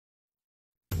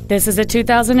This is a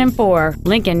 2004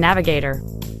 Lincoln Navigator.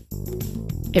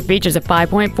 It features a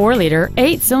 5.4-liter,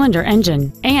 8-cylinder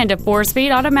engine and a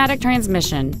 4-speed automatic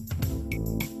transmission.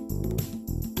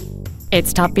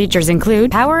 Its top features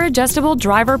include power-adjustable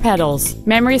driver pedals,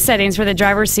 memory settings for the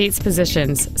driver's seat's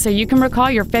positions, so you can recall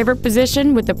your favorite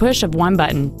position with the push of one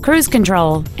button, cruise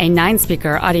control, a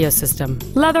 9-speaker audio system,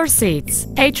 leather seats,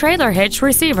 a trailer hitch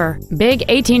receiver, big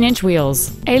 18-inch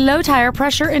wheels, a low tire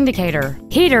pressure indicator,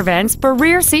 heater vents for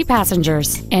rear seat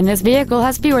passengers, and this vehicle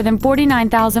has fewer than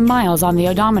 49,000 miles on the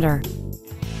odometer.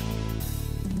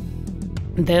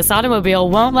 This automobile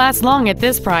won't last long at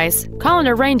this price. Call and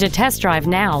arrange a test drive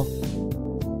now.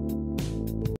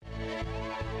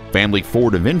 Family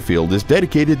Ford of Enfield is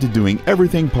dedicated to doing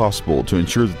everything possible to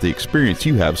ensure that the experience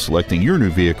you have selecting your new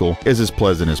vehicle is as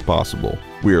pleasant as possible.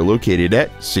 We are located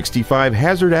at 65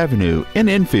 Hazaard Avenue in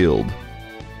Enfield.